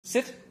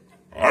Sit.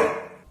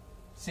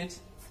 Sit.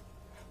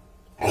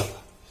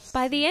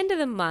 By the end of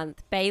the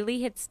month,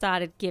 Bailey had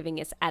started giving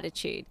us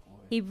attitude.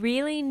 He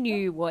really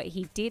knew what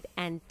he did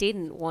and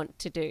didn't want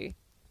to do.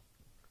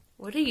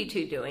 What are you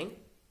two doing?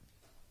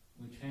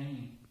 We're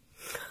training.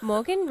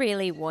 Morgan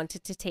really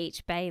wanted to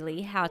teach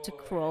Bailey how to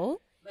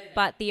crawl,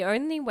 but the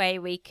only way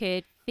we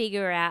could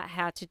figure out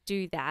how to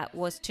do that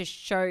was to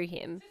show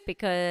him,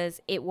 because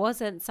it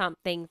wasn't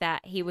something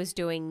that he was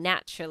doing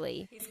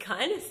naturally. He's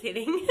kind of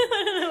sitting.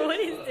 I don't know what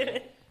he's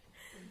doing.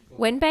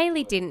 When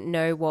Bailey didn't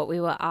know what we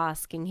were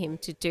asking him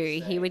to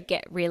do, he would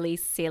get really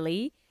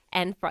silly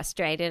and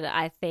frustrated,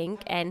 I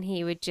think, and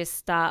he would just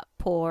start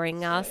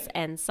pawing us,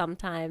 and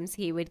sometimes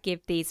he would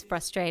give these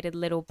frustrated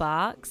little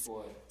barks.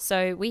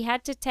 So we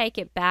had to take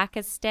it back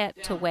a step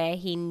to where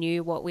he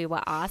knew what we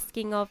were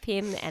asking of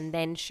him and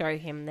then show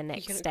him the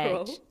next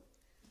stage.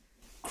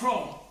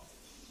 Crawl.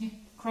 Yeah,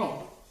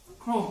 crawl.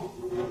 Crawl.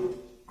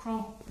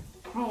 Crawl.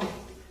 Crawl.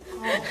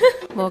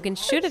 Crawl. Morgan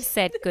should have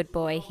said good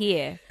boy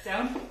here.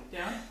 Down.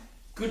 Down.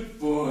 Good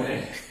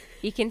boy.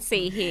 You can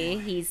see here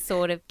he's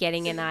sort of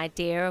getting an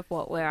idea of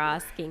what we're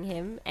asking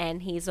him,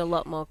 and he's a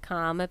lot more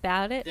calm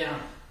about it. Down.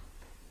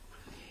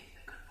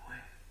 Good boy.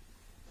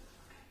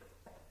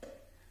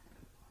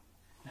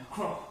 Now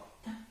crawl.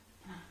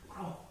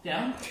 Crawl.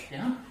 Down.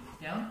 Down.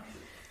 Down.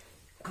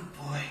 Good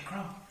boy.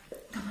 Crawl.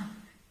 Come on.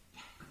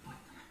 Yeah, good boy.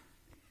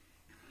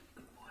 Come on.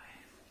 Good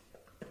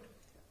boy.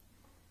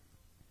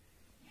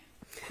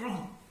 Yeah.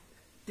 Crawl.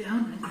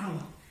 Down and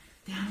crawl.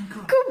 Down and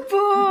crawl. Good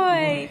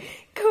boy.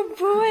 Good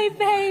boy,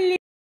 Bailey.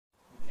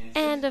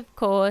 And of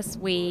course,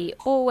 we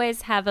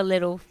always have a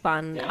little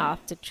fun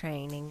after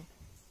training.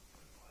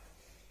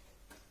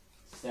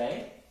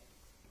 Stay.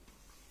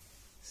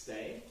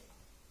 Stay.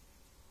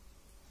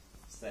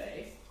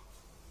 Stay.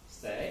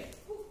 Stay.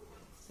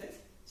 Stay.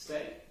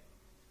 Stay.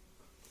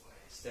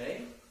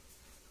 Stay.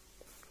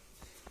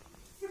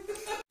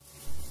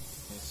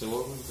 So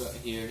what we've got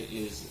here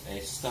is a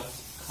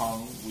stuffed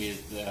Kong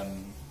with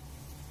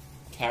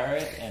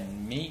carrot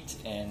and meat,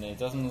 and it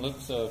doesn't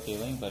look so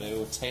appealing, but it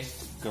will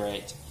taste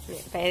great. Yeah,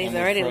 Bailey's And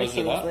we'll already froze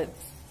licking it his up.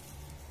 lips.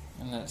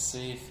 And let's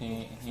see if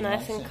he Nice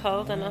likes and it.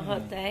 cold on a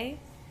hot day.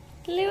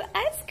 A little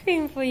ice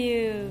cream for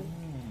you.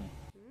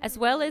 As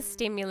well as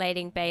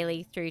stimulating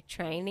Bailey through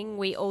training,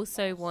 we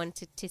also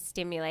wanted to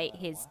stimulate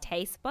his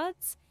taste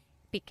buds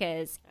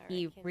because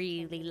he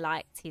really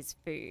liked his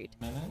food.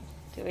 Minute?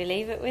 Do we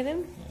leave it with him?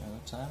 Yeah,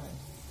 what time?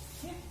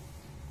 Yeah.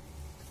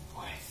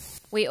 Boy.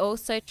 We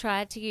also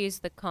tried to use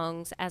the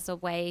Kongs as a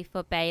way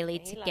for Bailey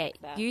He to likes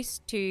get that.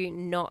 used to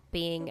not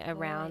being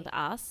around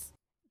us.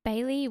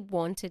 Bailey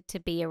wanted to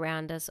be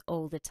around us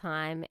all the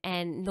time,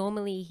 and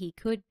normally he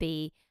could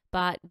be,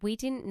 but we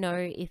didn't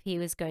know if he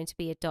was going to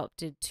be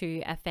adopted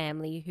to a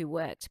family who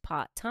worked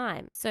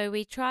part-time. So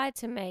we tried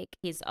to make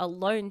his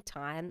alone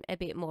time a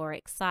bit more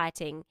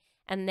exciting,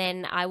 and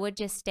then I would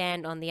just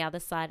stand on the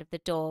other side of the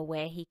door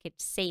where he could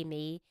see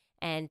me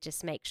and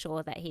just make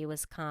sure that he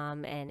was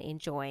calm and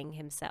enjoying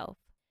himself.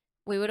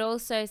 We would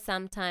also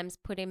sometimes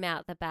put him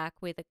out the back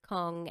with a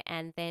Kong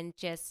and then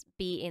just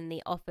be in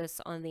the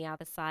office on the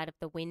other side of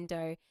the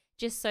window,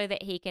 just so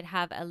that he could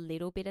have a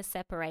little bit of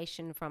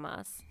separation from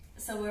us.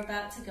 So we're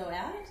about to go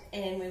out,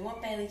 and we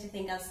want Bailey to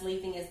think us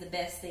leaving is the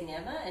best thing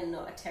ever and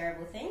not a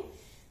terrible thing.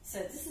 So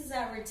this is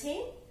our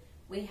routine.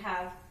 We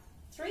have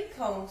 3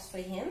 Kongs for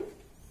him.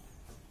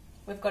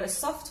 We've got a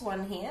soft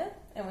one here,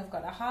 and we've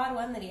got a hard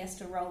one that he has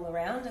to roll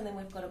around, and then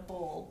we've got a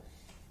ball.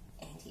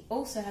 And he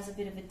also has a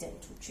bit of a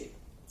dental tube.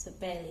 So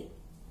Bailey,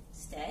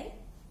 stay.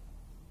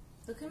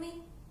 Look at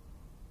me.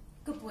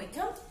 Good boy,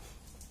 come.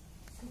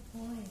 Good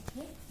boy.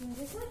 Yeah, you know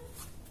this one?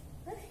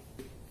 Look.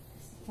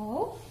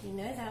 Oh, you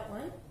know that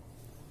one.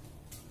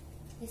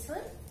 This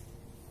one?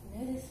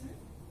 You know this one?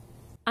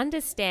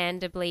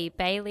 Understandably,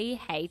 Bailey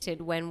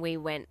hated when we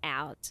went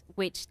out,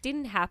 which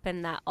didn't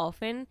happen that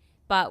often,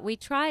 but we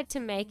tried to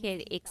make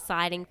it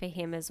exciting for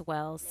him as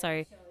well,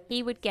 so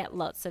he would get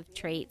lots of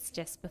treats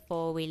just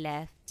before we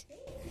left.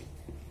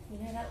 You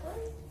know that one?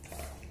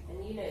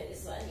 And you know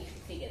this one, you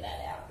can figure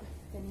that out.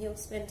 And he'll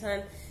spend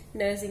time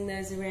nosing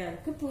those around.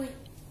 Good boy.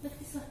 Look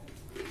this one.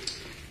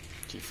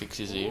 Do you fix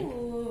his ear?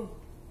 Ooh.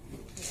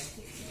 Yeah,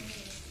 fix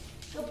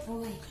your ear. Good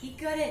boy. You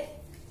got it.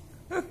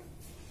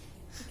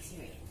 Fix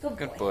your ear. Good boy.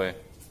 Good boy.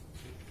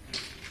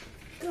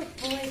 Good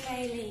boy,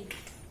 Bailey.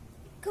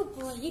 Good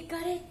boy. You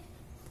got it.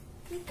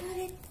 You got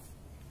it.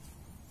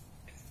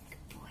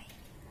 Good boy.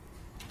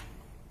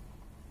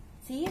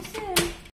 See you soon.